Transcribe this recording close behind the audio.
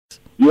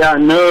Yeah,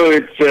 no,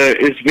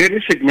 it's very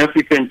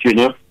significant,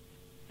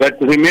 But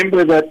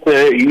remember that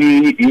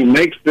he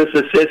makes this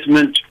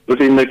assessment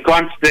within the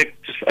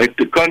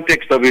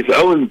context of his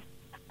own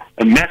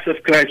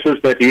massive crisis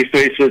that he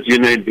faces,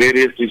 in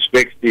various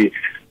respects, the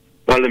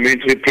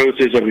parliamentary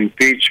process of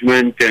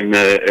impeachment and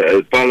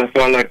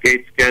Phala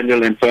Gate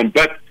scandal and so on.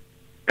 But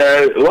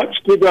what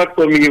stood out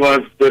for me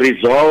was the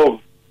resolve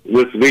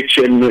with which,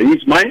 and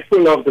he's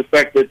mindful of the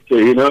fact that,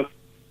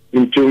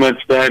 in 2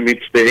 months' time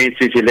it's the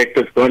ANC's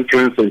elective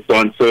conference and so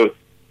on. So,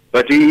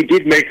 but he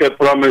did make a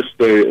promise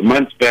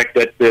months back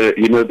that, the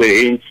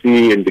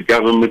ANC and the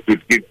government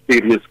would give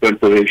serious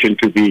consideration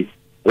to the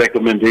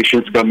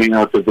recommendations coming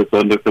out of the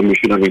Zondo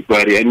Commission of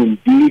Inquiry. And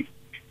indeed,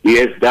 he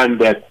has done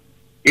that.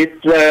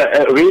 It's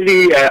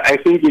really, I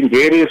think, in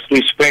various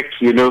respects,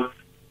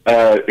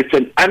 it's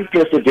an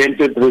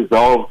unprecedented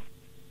resolve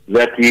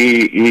that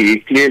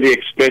he clearly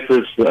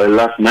expresses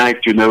last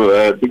night,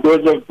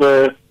 because of,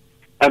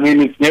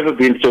 it's never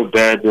been so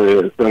bad.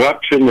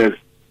 Corruption has,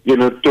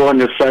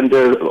 torn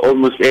asunder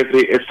almost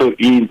every SOE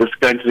in this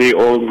country,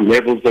 all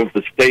levels of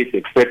the state,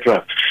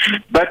 etc.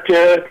 But,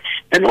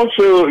 and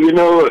also,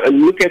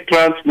 look at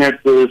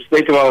Transnet, the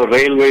state of our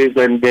railways,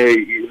 and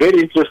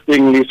very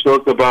interestingly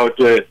spoke about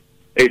a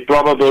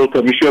probable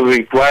commission of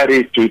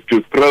inquiry to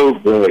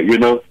probe,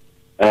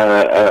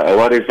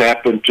 what has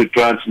happened to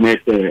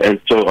Transnet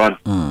and so on,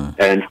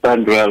 and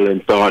Sunrail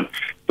and so on.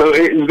 So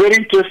it's very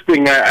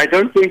interesting. I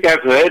don't think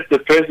I've heard the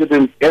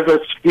president ever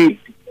speak,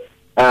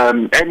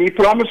 and he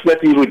promised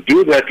that he would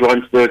do that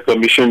once the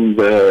commission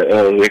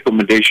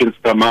recommendations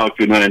come out,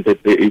 and that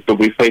it will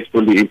be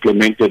faithfully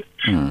implemented.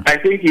 I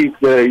think he's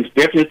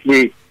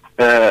definitely,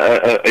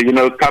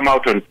 come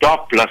out on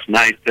top last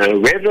night.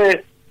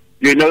 Whether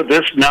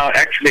this now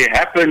actually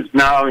happens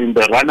now in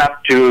the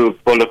run-up to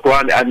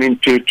Polokwane,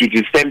 to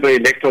December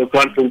electoral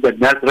conference at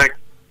Nasrec.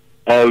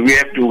 We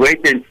have to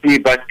wait and see,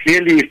 but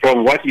clearly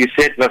from what you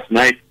said last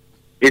night,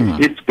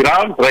 it's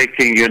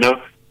groundbreaking,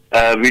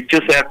 we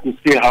just have to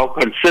see how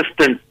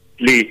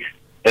consistently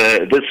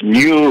this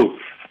new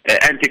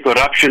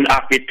anti-corruption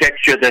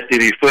architecture that he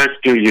refers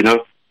to,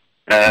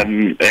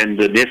 and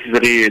the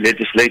necessary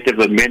legislative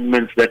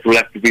amendments that will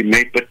have to be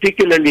made,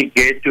 particularly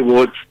geared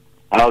towards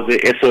how the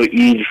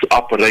SOEs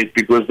operate,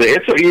 because the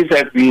SOEs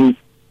have been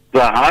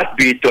the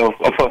heartbeat of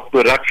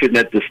corruption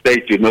at the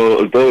state,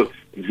 although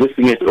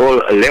existing at all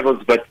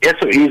levels, but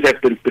SOEs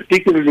have been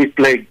particularly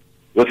plagued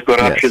with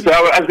corruption. Yes. So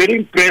I was very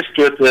impressed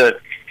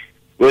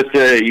with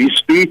his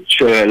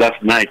speech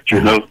last night,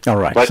 All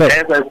right. But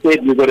as I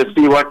said, we've got to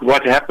see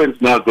what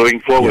happens now going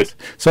forward.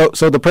 Yes.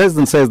 So the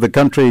president says the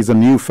country is a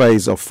new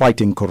phase of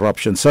fighting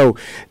corruption. So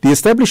the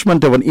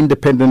establishment of an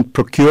independent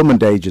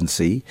procurement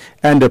agency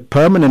and a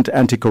permanent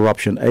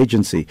anti-corruption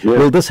agency,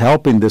 will this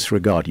help in this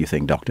regard, you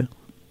think, Doctor?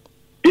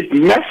 It's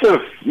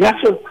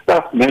massive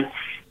stuff, man.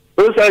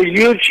 Those are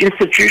huge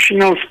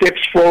institutional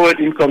steps forward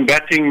in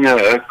combating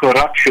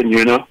corruption,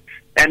 and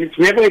it's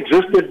never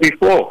existed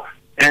before.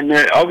 And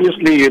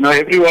obviously,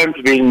 everyone's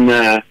been,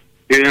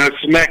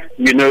 smacked,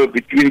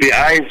 between the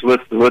eyes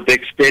with the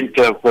extent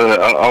of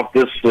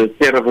this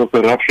terrible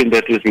corruption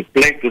that has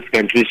plagued this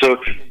country. So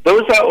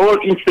those are all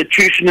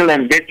institutional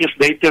and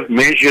legislative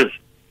measures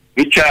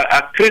which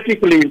are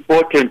critically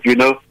important,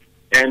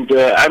 And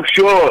I'm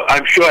sure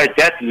at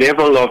that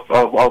level of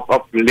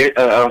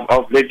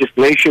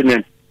legislation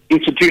and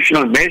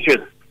institutional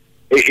measures,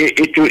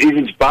 it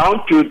is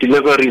bound to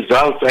deliver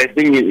results. I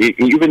think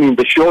even in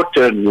the short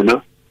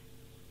term,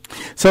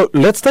 So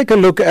let's take a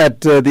look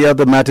at the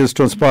other matters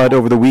transpired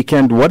over the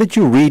weekend. What did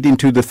you read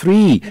into the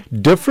 3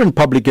 different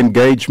public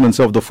engagements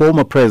of the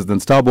former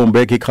presidents, Thabo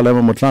Mbeki,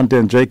 Kgalema Motlanthe,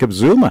 and Jacob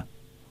Zuma?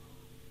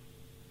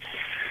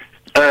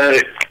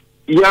 There's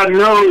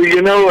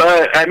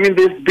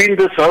been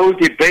this whole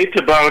debate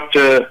about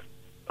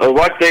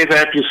what they've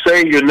had to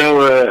say,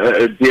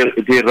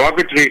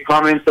 derogatory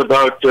comments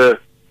about the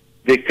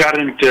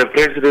current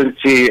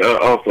presidency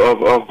of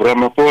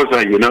Ramaphosa,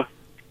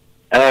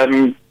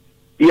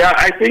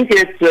 I think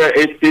it's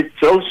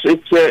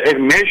a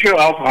measure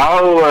of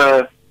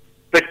how,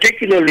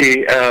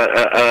 particularly,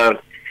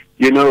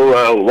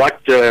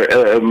 what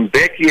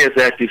Mbeki has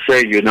had to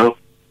say,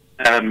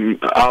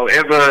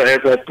 however,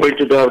 as I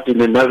pointed out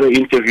in another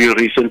interview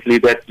recently,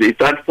 that it's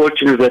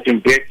unfortunate that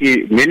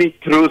Mbeki, many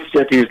truths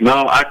that he's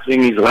now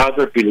uttering is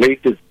rather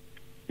belated,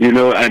 and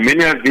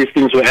many of these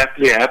things were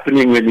actually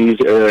happening when he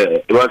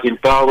was in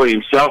power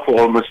himself for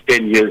almost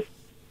 10 years.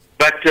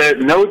 But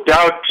no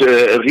doubt,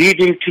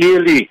 reading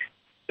clearly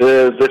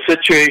the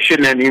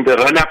situation and in the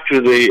run-up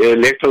to the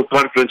electoral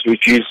conference,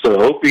 which he's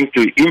hoping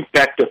to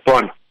impact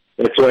upon,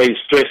 that's why he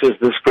stresses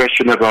this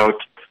question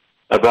about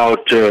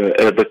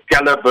the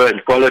caliber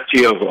and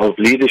quality of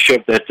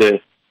leadership that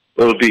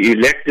will be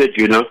elected,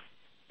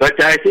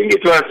 But I think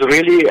it was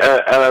really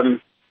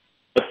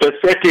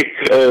pathetic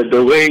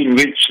the way in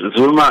which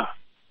Zuma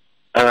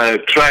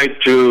tried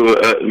to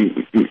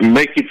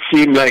make it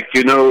seem like,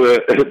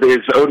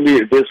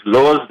 there's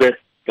laws that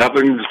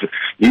governs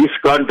his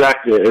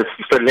conduct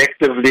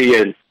selectively,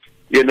 and,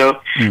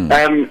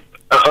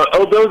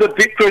 although the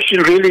big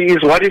question really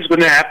is what is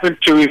going to happen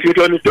to, if you're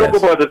going to talk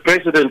about the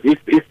president,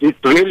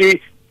 it's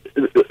really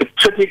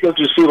critical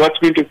to see what's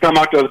going to come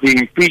out of the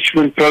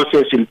impeachment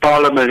process in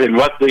Parliament and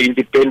what the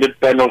independent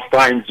panel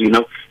finds,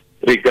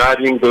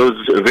 regarding those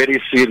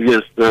very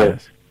serious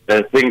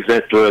things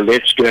that were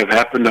alleged to have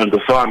happened on the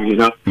farm,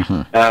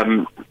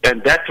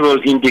 and that will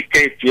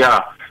indicate,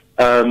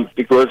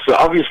 because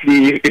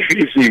obviously if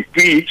he's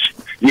impeached,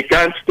 you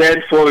can't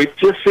stand for it.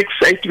 Just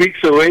 6-8 weeks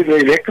away, the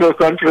electoral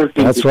conference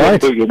in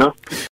December, right.